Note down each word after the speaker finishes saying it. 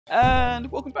And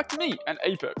welcome back to me and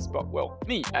Apex, but well,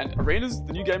 me and Arenas,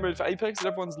 the new game mode for Apex that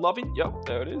everyone's loving. Yep,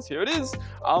 there it is, here it is. So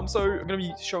I'm going to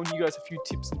be showing you guys a few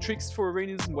tips and tricks for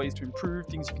Arenas and ways to improve,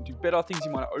 things you can do better, things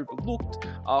you might have overlooked,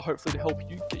 hopefully to help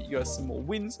you get you guys some more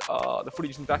wins. The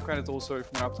footage in the background is also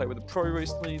from when I played with a pro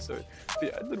recently, so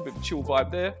a little bit of a chill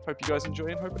vibe there. Hope you guys enjoy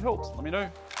and hope it helps. Let me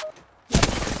know.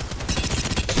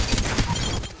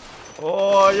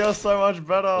 Oh, you're so much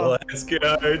better. Let's go,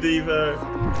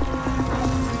 Devo.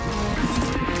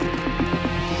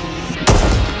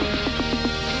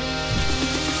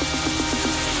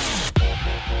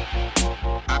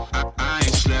 I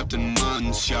ain't slept in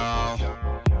months, y'all.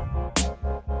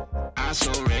 I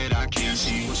so red I can't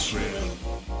see what's real.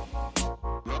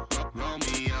 Roll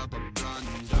me up a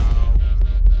blunt, dog.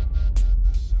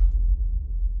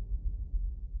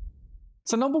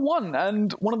 So number one,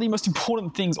 and one of the most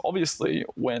important things, obviously,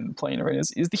 when playing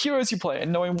Arenas, is the heroes you play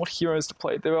and knowing what heroes to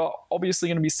play. There are obviously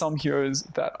going to be some heroes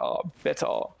that are better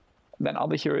than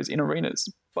other heroes in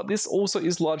Arenas, but this also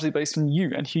is largely based on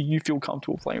you and who you feel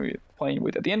comfortable playing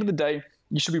with. At the end of the day,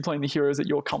 you should be playing the heroes that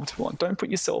you're comfortable on. Don't put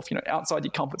yourself, outside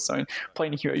your comfort zone,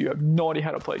 playing a hero you have no idea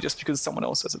how to play just because someone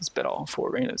else says it's better for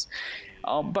Arenas.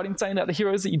 But in saying that, the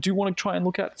heroes that you do want to try and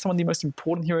look at, some of the most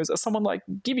important heroes are someone like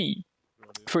Gibby,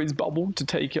 for his bubble to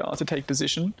take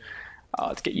position,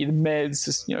 to get you the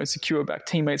meds, to secure back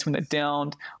teammates when they're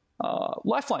downed.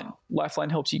 Lifeline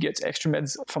helps you get extra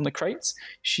meds from the crates.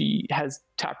 She has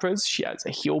tap res, she has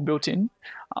a heal built in.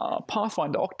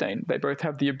 Pathfinder, Octane, they both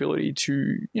have the ability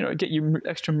to get you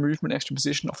extra movement, extra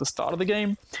position off the start of the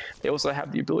game. They also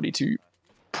have the ability to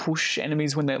push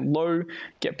enemies when they're low,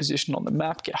 get position on the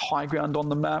map, get high ground on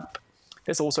the map.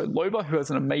 There's also Loba, who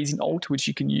has an amazing ult, which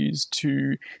you can use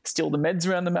to steal the meds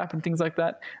around the map and things like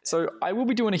that. So I will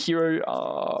be doing a hero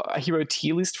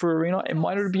tier list for Arena. It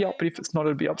might already be up, but if it's not,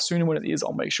 it'll be up soon. And when it is,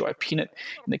 I'll make sure I pin it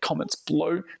in the comments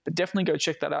below. But definitely go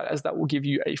check that out, as that will give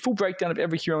you a full breakdown of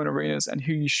every hero in Arenas and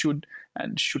who you should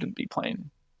and shouldn't be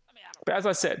playing. But as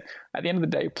I said, at the end of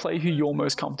the day, play who you're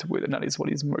most comfortable with, and that is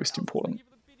what is most important.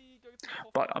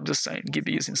 But I'm just saying,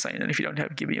 Gibby is insane, and if you don't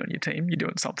have Gibby on your team, you're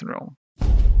doing something wrong.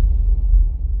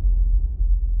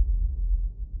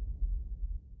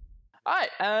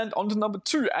 Alright, and on to number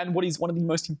two, and what is one of the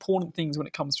most important things when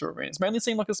it comes to Arenas. It may only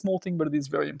seem like a small thing, but it is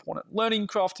very important. Learning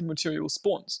crafting material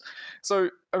spawns.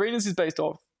 So Arenas is based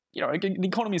off, an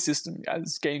economy system.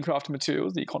 As gaining crafting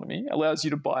materials, the economy allows you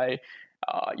to buy,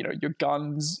 your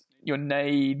guns, your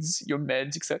nades, your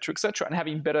meds, etc., etc. And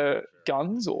having better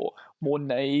guns or more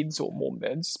nades or more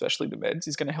meds, especially the meds,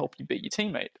 is going to help you beat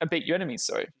your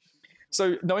enemies.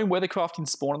 So knowing where the crafting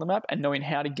spawn on the map and knowing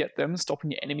how to get them,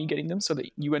 stopping your enemy getting them so that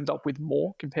you end up with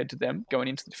more compared to them going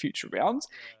into the future rounds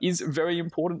is very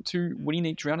important to winning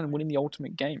each round and winning the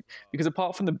ultimate game. Because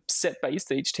apart from the set base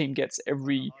that each team gets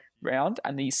every round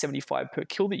and the 75 per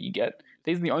kill that you get,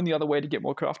 these are the only other way to get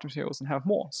more crafting materials and have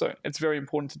more. So it's very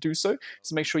important to do so.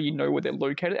 So make sure you know where they're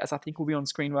located, as I think will be on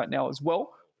screen right now as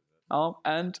well.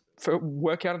 And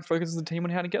work out and focus as a team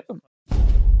on how to get them.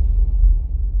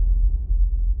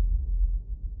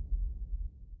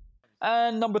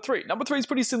 And number three. Number three is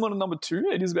pretty similar to number two.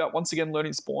 It is about, once again,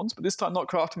 learning spawns, but this time not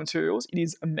crafting materials. It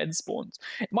is med spawns.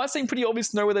 It might seem pretty obvious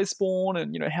to know where they spawn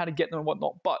and how to get them and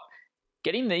whatnot, but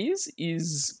getting these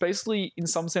is basically, in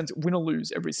some sense, win or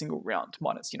lose every single round,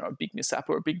 minus a big mishap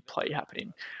or a big play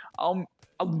happening.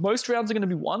 Most rounds are going to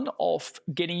be won off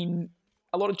getting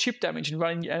a lot of chip damage and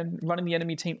running the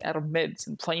enemy team out of meds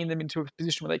and playing them into a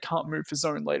position where they can't move for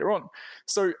zone later on.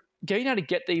 So getting how to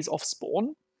get these off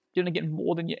spawn, you're going to get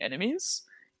more than your enemies,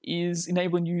 is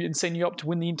enabling you and setting you up to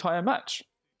win the entire match.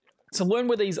 So learn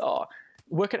where these are.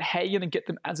 Work out how you're going to get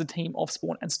them as a team off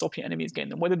spawn and stop your enemies getting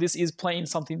them. Whether this is playing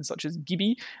something such as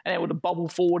Gibby and able to bubble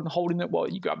forward and holding it while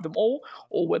you grab them all,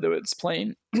 or whether it's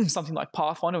playing something like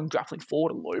Pathfinder and grappling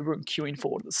forward, or Loba and queuing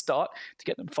forward at the start to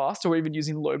get them fast, or even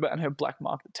using Loba and her black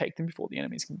mark to take them before the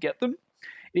enemies can get them.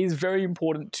 It is very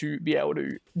important to be able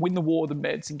to win the war of the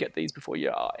meds and get these before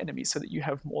your enemies so that you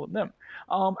have more than them.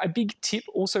 A big tip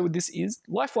also with this is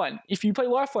Lifeline. If you play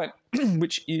Lifeline,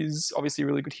 which is obviously a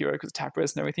really good hero because of tap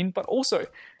res and everything, but also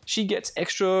she gets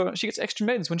extra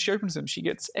meds when she opens them. She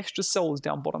gets extra cells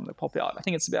down bottom that pop out. I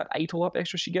think it's about 8 all up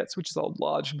extra she gets, which is a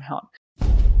large amount.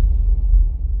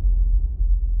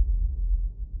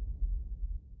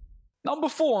 Number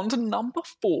four, on to number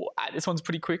four. This one's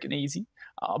pretty quick and easy,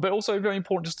 but also very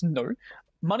important just to know.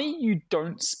 Money you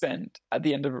don't spend at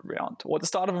the end of a round, or at the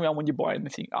start of a round when you're buying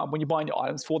when you're buying your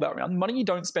items for that round, money you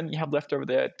don't spend that you have left over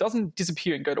there doesn't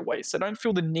disappear and go to waste. So don't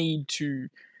feel the need to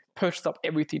purchase up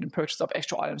everything and purchase up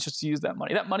extra items just to use that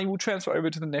money. That money will transfer over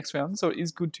to the next round, so it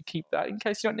is good to keep that in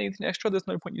case you don't need anything extra. There's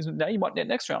no point using it now. You might need it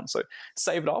next round, so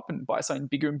save it up and buy something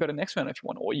bigger and better next round if you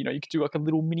want. Or you could do like a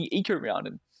little mini eco round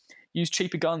and use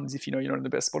cheaper guns if you're not in the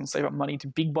best spot, and save up money to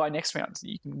big buy next round so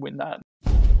you can win that.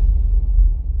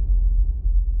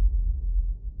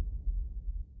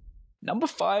 Number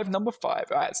five. All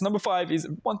right, so number 5 is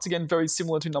once again very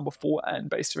similar to number 4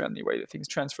 and based around the way that things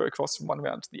transfer across from one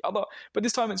round to the other, but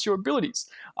this time it's your abilities.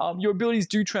 Your abilities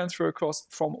do transfer across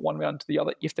from one round to the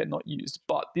other if they're not used,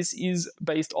 but this is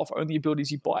based off only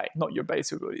abilities you buy, not your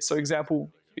base abilities. So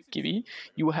example, with Gibby,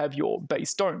 you will have your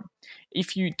base dome.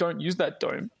 If you don't use that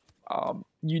dome,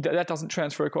 that doesn't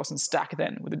transfer across and stack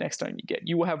then with the next dome you get.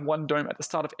 You will have one dome at the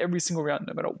start of every single round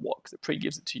no matter what, because it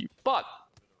pre-gives it to you. But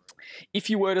if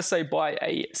you were to say buy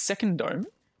a second dome,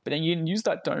 but then you didn't use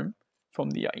that dome from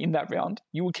the in that round,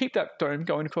 you would keep that dome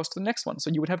going across to the next one.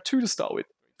 So you would have 2 to start with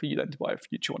for you then to buy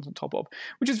future ones on top of,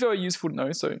 which is very useful to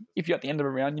know. So if you're at the end of a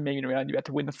round, you're making a round, you have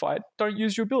to win the fight, don't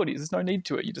use your abilities. There's no need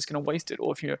to it. You're just going to waste it.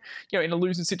 Or if you're in a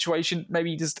losing situation,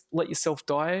 maybe just let yourself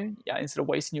die instead of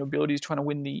wasting your abilities trying to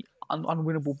win the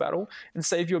unwinnable battle, and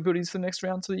save your abilities for the next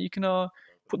round so that you can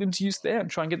put them to use there and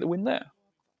try and get the win there.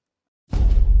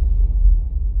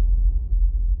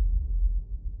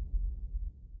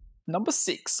 Number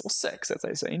 6, or sex, as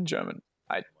they say in German.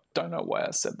 I don't know why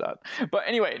I said that. But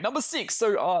anyway, number 6.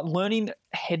 So learning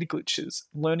head glitches,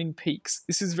 learning peaks.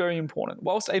 This is very important.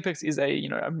 Whilst Apex is a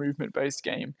movement-based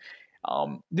game,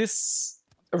 this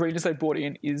arenas they brought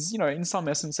in is, in some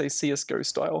essence, a CSGO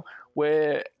style,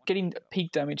 where getting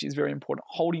peak damage is very important.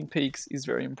 Holding peaks is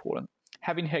very important.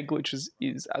 Having head glitches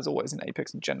is, as always in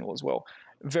Apex in general as well,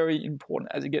 very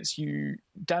important, as it gets you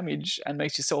damage and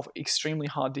makes yourself extremely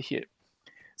hard to hit.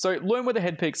 So learn where the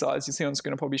head peaks are. As you see on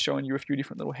screen, I'm probably showing you a few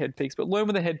different little head peaks, but learn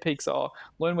where the head peaks are,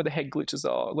 learn where the head glitches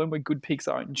are, learn where good peaks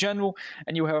are in general,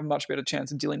 and you'll have a much better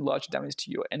chance of dealing larger damage to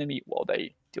your enemy while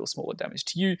they deal smaller damage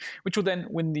to you, which will then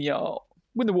win the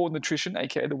war of nutrition,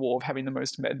 aka the war of having the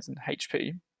most meds and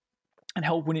HP, and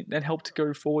help to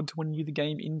go forward to win you the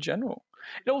game in general.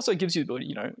 It also gives you the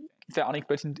ability,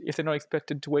 if they're not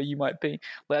expected to where you might be,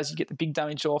 allows you to get the big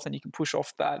damage off, and you can push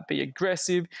off that, be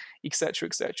aggressive, etc.,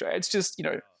 etc. It's just,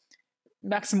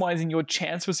 maximizing your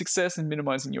chance for success and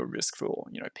minimizing your risk for,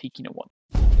 peaking and whatnot.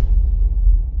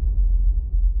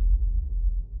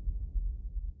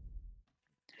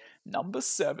 Number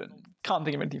 7. Can't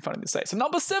think of anything funny to say. So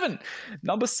number 7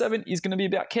 is going to be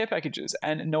about care packages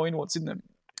and knowing what's in them.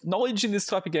 Knowledge in this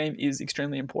type of game is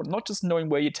extremely important. Not just knowing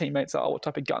where your teammates are, what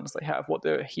type of guns they have, what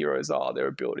their heroes are, their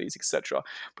abilities, etc.,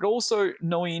 but also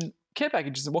knowing care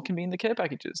packages and what can be in the care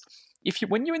packages.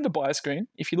 When you're in the buy screen,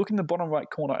 if you look in the bottom right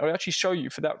corner, it'll actually show you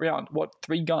for that round what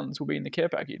 3 guns will be in the care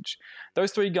package.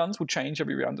 Those 3 guns will change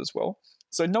every round as well.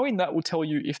 So knowing that will tell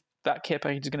you if that care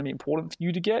package is going to be important for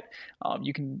you to get.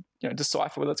 You can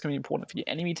decipher whether it's going to be important for your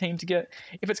enemy team to get.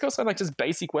 If it's got something like just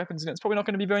basic weapons in it, it's probably not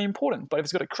going to be very important. But if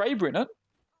it's got a Kraber in it,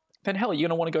 then hell, you're going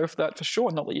to want to go for that for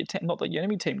sure, not let your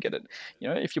enemy team get it.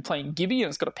 If you're playing Gibby and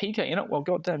it's got a PK in it, well,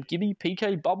 goddamn, Gibby,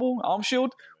 PK, bubble, arm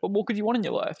shield, what more could you want in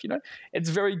your life, It's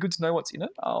very good to know what's in it,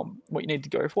 what you need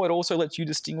to go for. It also lets you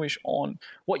distinguish on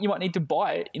what you might need to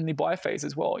buy in the buy phase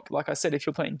as well. Like I said, if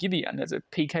you're playing Gibby and there's a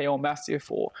PK or Mastiff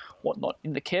or whatnot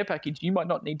in the care package, you might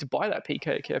not need to buy that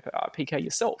PK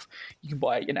yourself. You can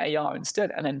buy an AR instead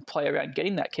and then play around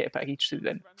getting that care package to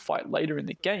then fight later in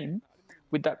the game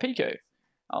with that PK.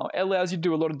 It allows you to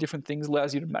do a lot of different things,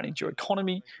 allows you to manage your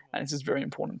economy, and it's just very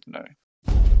important to know.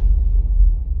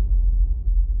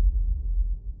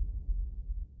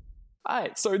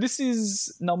 Alright, so this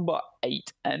is number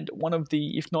 8, and one of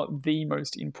the, if not the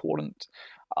most important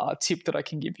tip that I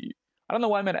can give you. I don't know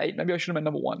why I'm at 8, maybe I should have been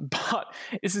number 1, but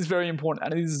this is very important,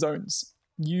 and it is zones.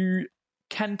 You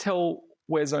can tell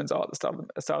where zones are at the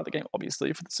start of the game,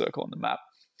 obviously, for the circle on the map.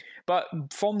 But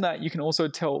from that, you can also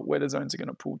tell where the zones are going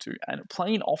to pull to. And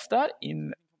playing off that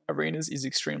in arenas is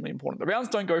extremely important. The rounds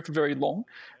don't go for very long,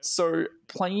 so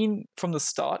playing from the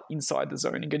start inside the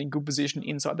zone and getting good position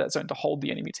inside that zone to hold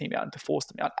the enemy team out and to force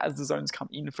them out as the zones come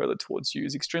in further towards you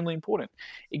is extremely important.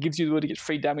 It gives you the ability to get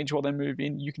free damage while they move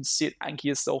in. You can sit, anchor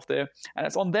yourself there, and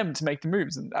it's on them to make the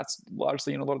moves. And that's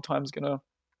largely, in a lot of times, going to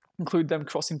include them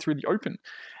crossing through the open,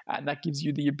 and that gives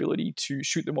you the ability to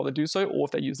shoot them while they do so, or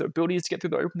if they use their abilities to get through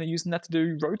the open, they're using that to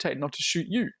do rotate, not to shoot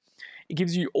you. It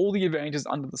gives you all the advantages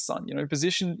under the sun.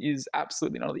 Position is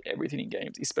absolutely none of the everything in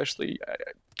games, especially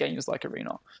games like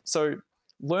Arena. So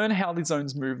learn how the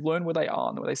zones move, learn where they are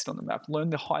and where they sit on the map, learn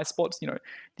the high spots,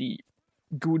 the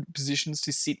good positions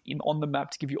to sit in on the map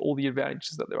to give you all the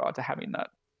advantages that there are to having that.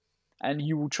 And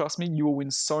you will, trust me, you will win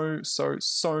so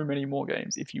many more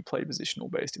games if you play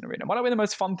positional based in arena. Might not be the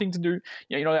most fun thing to do.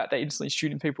 You're not out there instantly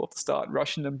shooting people off the start,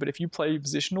 rushing them. But if you play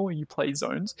positional, you play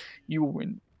zones, you will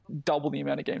win double the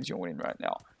amount of games you're winning right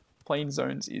now. Playing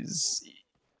zones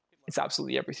it's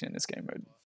absolutely everything in this game mode.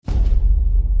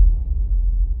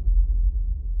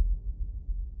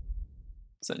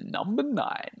 So number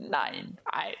 9.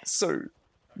 Alright, so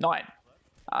 9.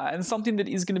 And something that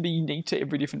is going to be unique to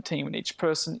every different team and each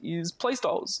person is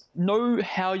playstyles. Know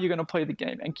how you're going to play the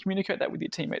game and communicate that with your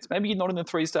teammates. Maybe you're not in a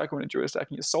 3-stack or in a duo stack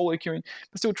and you're solo queuing,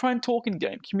 but still try and talk in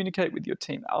game, communicate with your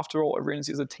team. After all, Arenas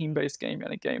is a team-based game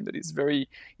and a game that is very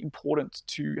important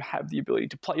to have the ability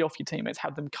to play off your teammates,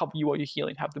 have them cover you while you're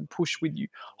healing, have them push with you,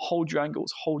 hold your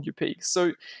angles, hold your peaks.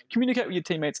 So communicate with your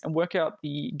teammates and work out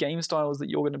the game styles that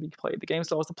you're going to be playing, the game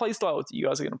styles, the play styles that you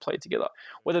guys are going to play together.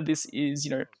 Whether this is,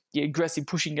 the aggressive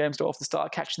pushing game style off the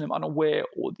start, catching them unaware,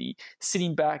 or the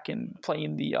sitting back and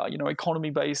playing the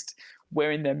economy-based,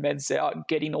 wearing their meds out,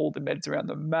 getting all the meds around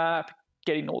the map,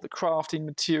 getting all the crafting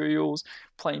materials,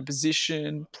 playing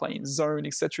position, playing zone,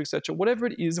 etc., etc. Whatever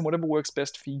it is and whatever works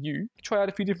best for you. Try out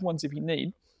a few different ones if you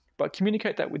need, but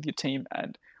communicate that with your team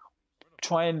and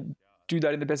try and do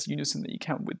that in the best unison that you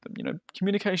can with them.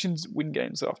 Communications win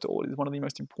games after all. It is one of the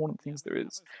most important things there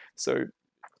is. So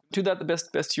do that the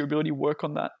best to your ability, work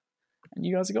on that, and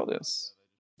you guys have got this.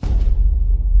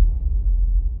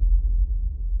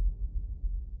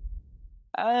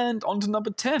 And on to number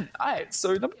 10. Alright,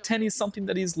 so number 10 is something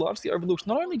that is largely overlooked,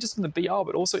 not only just in the BR,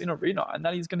 but also in Arena, and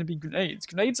that is going to be grenades.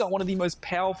 Grenades are one of the most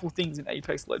powerful things in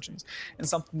Apex Legends, and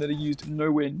something that are used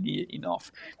nowhere near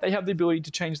enough. They have the ability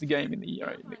to change the game in the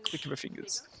click of a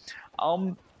fingers.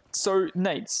 So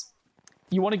nades.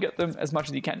 You want to get them as much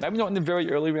as you can. Maybe not in the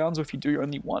very early rounds, or if you do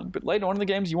only one, but later on in the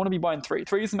games, you want to be buying 3.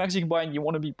 3 is the max you can buy, and you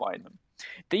want to be buying them.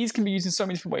 These can be used in so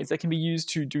many different ways. They can be used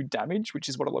to do damage, which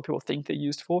is what a lot of people think they're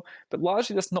used for, but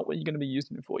largely that's not what you're going to be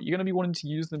using them for. You're going to be wanting to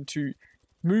use them to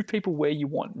move people where you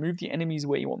want, move the enemies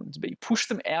where you want them to be, push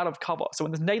them out of cover. So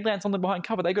when there's nade lands on them behind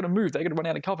cover, they got to move, they got to run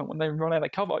out of cover. When they run out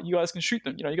of cover, you guys can shoot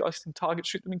them. You guys can target,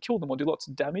 shoot them, and kill them, or do lots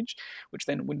of damage, which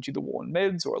then wins you the war on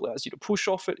meds or allows you to push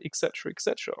off it, etc.,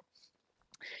 etc.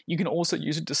 You can also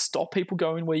use it to stop people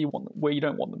going where you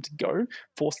don't want them to go,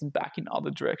 force them back in other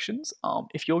directions.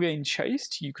 If you're getting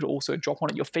chased, you could also drop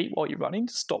one at your feet while you're running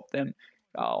to stop them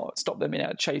in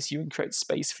out chase you and create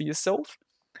space for yourself.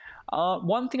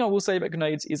 One thing I will say about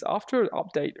grenades is after an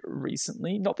update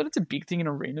recently, not that it's a big thing in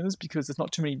arenas because there's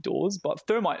not too many doors, but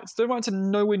thermites are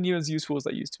nowhere near as useful as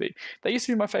they used to be. They used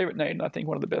to be my favorite nade, and I think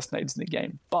one of the best nades in the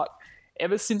game. But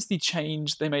ever since the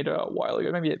change they made a while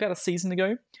ago, maybe about a season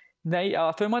ago,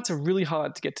 thermites are really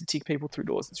hard to get to tick people through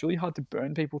doors. It's really hard to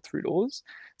burn people through doors.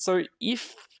 So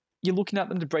if you're looking at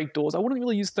them to break doors, I wouldn't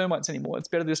really use thermites anymore. It's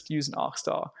better just to use an arc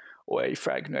star or a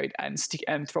frag grenade and stick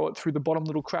and throw it through the bottom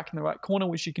little crack in the right corner,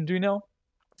 which you can do now.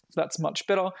 So that's much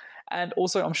better. And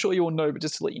also, I'm sure you all know, but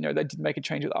just to let you know, they did make a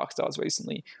change with arc stars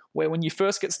recently, where when you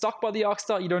first get stuck by the arc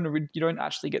star, you don't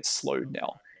actually get slowed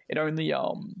now. It only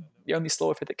the only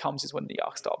slow effect that comes is when the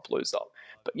arc star blows up.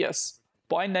 But yes,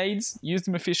 buy nades, use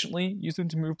them efficiently, use them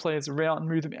to move players around,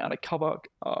 move them out of cover,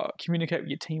 communicate with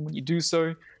your team when you do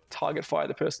so, target fire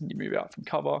the person you move out from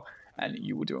cover, and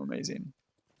you will do amazing.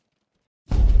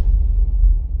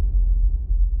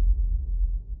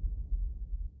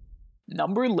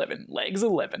 Number 11, legs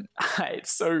 11.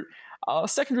 So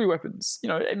secondary weapons.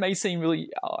 It may seem really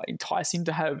enticing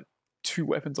to have 2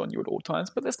 weapons on you at all times,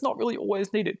 but that's not really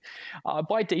always needed.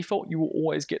 By default, you will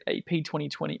always get a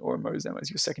P2020 or a Mozam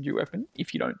as your secondary weapon.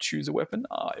 If you don't choose a weapon,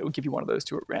 it will give you one of those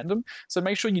 2 at random. So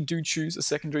make sure you do choose a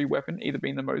secondary weapon, either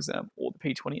being the Mozam or the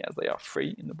P20, as they are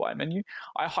free in the buy menu.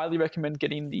 I highly recommend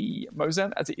getting the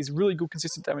Mozam, as it is really good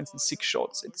consistent damage in 6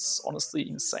 shots. It's honestly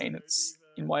insane. It's,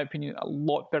 in my opinion, a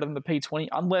lot better than the P20,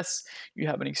 unless you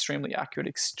have an extremely accurate,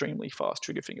 extremely fast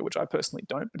trigger finger, which I personally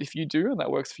don't. But if you do, and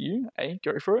that works for you,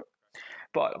 go for it.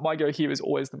 But my go here is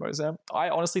always the Mozam. I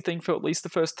honestly think for at least the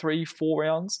first 3-4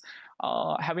 rounds,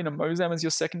 having a Mozam as your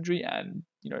secondary and,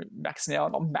 maxing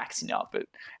out, not maxing out, but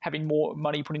having more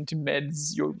money put into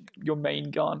meds, your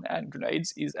main gun and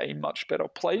grenades is a much better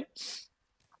play.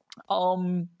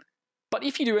 But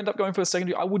if you do end up going for a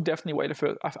secondary, I would definitely wait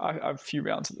a few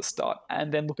rounds at the start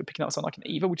and then look at picking up something like an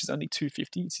Eva, which is only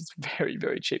 $250. It's very,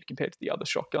 very cheap compared to the other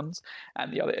shotguns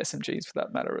and the other SMGs for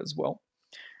that matter as well.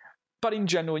 But in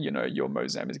general, your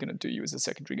Mozam is going to do you as a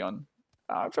secondary gun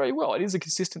very well. It is a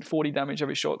consistent 40 damage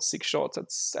every shot, 6 shots.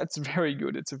 That's very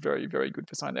good. It's a very, very good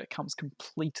for something that comes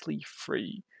completely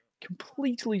free.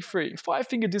 Completely free.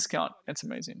 5-finger discount. It's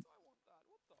amazing.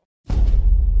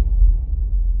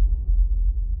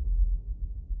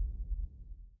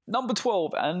 Number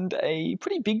 12, and a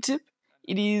pretty big tip,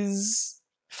 it is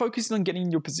focusing on getting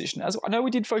your position. As I know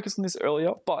we did focus on this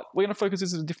earlier, but we're going to focus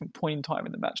this at a different point in time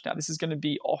in the match now. This is going to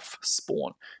be off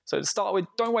spawn. So to start with,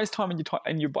 don't waste time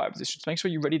in your buy positions. Make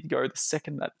sure you're ready to go the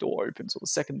second that door opens or the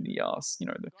second the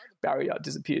barrier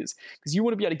disappears, because you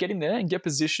want to be able to get in there and get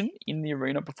position in the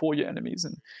arena before your enemies,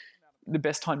 and the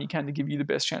best time you can to give you the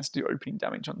best chance to do opening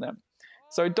damage on them.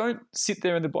 So don't sit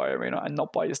there in the buy arena and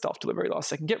not buy your stuff till the very last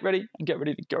second. Get ready and get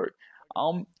ready to go.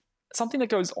 Something that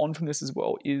goes on from this as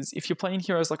well is if you're playing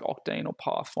heroes like Octane or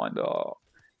Pathfinder,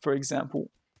 for example,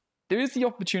 there is the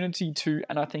opportunity to,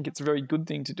 and I think it's a very good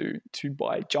thing to do, to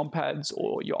buy jump pads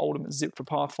or your ultimate zip for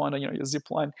Pathfinder, your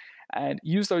zip line, and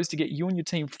use those to get you and your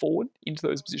team forward into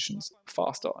those positions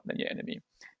faster than your enemy.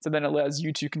 So then it allows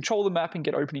you to control the map and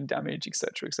get opening damage,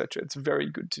 etc., etc. It's very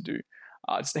good to do.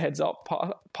 Just a heads up,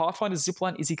 Pathfinder's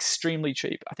zipline is extremely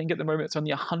cheap. I think at the moment it's only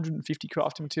 150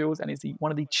 crafting materials and is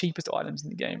one of the cheapest items in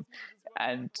the game,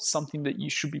 and something that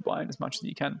you should be buying as much as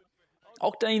you can.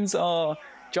 Octane's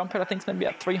jump pad I think is maybe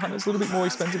about 300. It's a little bit more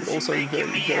expensive, but also very,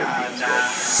 very good as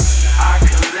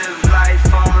well.